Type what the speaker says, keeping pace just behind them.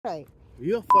Right.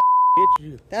 You a bitch,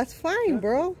 you. That's fine,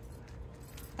 bro.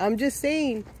 I'm just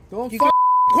saying. Don't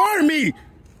record me,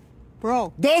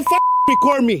 bro. Don't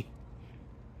record me.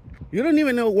 You don't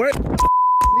even know where I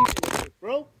live,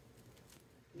 bro.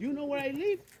 You know where I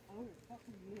live? Oh,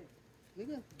 fucking live.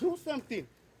 Nigga, do something.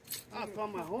 I'll call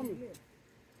my homie.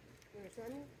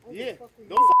 Yeah.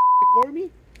 Don't record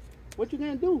me. What you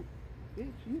gonna do? Bitch,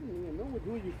 you don't even know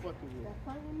who you fucking with. That's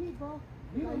fine with me, bro.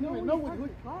 You don't even know what your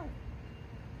car.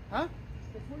 Huh?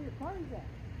 That's where your car is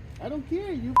at. I don't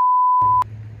care. You.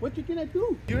 What you gonna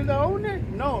do? You're the owner?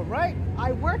 No, right?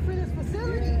 I work for this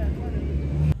facility. Yeah.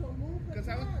 So move the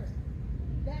car.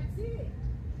 That's it.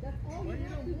 That's all you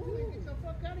have to do. Get the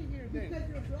fuck out of here then. Because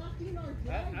you're blocking our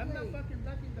driveway. I'm not fucking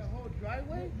blocking the whole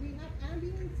driveway. We have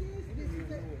ambulances. This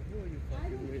is I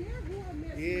don't care who I'm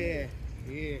messing Yeah,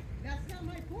 with. yeah. That's not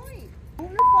my point.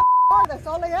 Move your fucking car. That's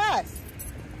all I ask.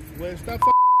 Well, stop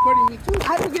recording me too.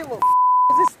 I don't give a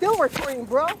It's still recording,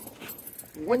 bro.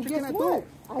 What you gonna do?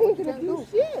 I ain't gonna do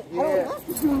shit. Yeah. I don't have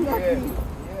to do nothing.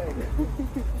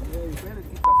 Yeah, you better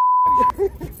get the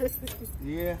out of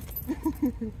here.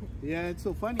 Yeah, it's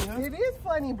so funny, huh? It is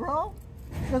funny, bro.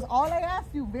 Because all I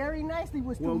asked you very nicely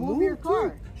was to move your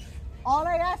car. Too. All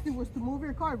I asked you was to move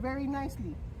your car very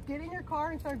nicely. Get in your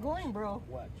car and start going, bro.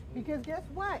 Watch. Because guess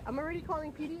what? I'm already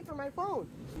calling PD for my phone.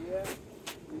 Yeah,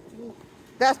 me too.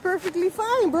 That's perfectly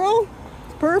fine, bro.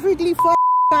 It's perfectly fine.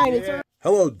 Yeah.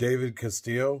 Hello, David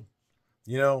Castillo.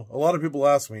 You know, a lot of people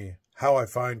ask me how I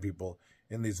find people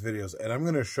in these videos, and I'm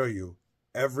going to show you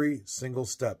every single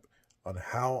step on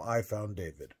how I found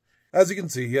David. As you can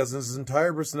see, he has his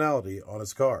entire personality on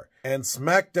his car. And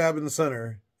smack dab in the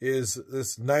center is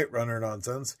this Night Runner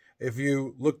nonsense. If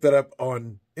you look that up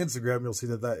on Instagram, you'll see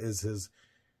that that is his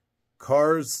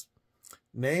car's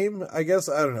name, I guess.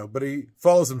 I don't know, but he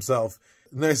follows himself.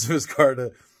 Nice of his car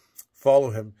to follow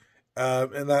him.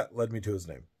 And that led me to his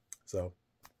name. So,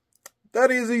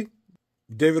 that easy.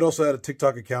 David also had a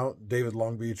TikTok account, David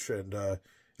Long Beach, and it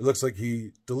looks like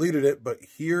he deleted it. But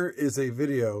here is a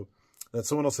video that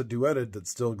someone else had duetted that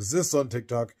still exists on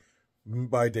TikTok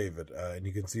by David. And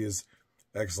you can see his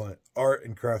excellent art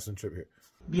and craftsmanship here.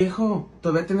 Viejo,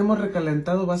 todavía tenemos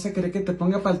recalentado. ¿Vas a querer que te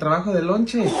ponga para el trabajo de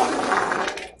lonche?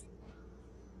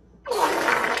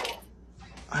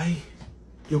 Ay,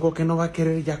 yo creo que no va a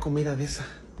querer ya comida de esa.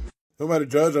 Who am I to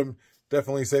judge? I'm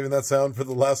definitely saving that sound for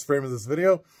the last frame of this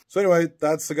video. So anyway,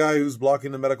 that's the guy who's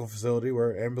blocking the medical facility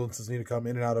where ambulances need to come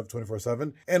in and out of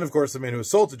 24/7. And of course, the man who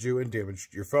assaulted you and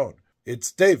damaged your phone.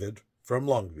 It's David from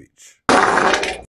Long Beach.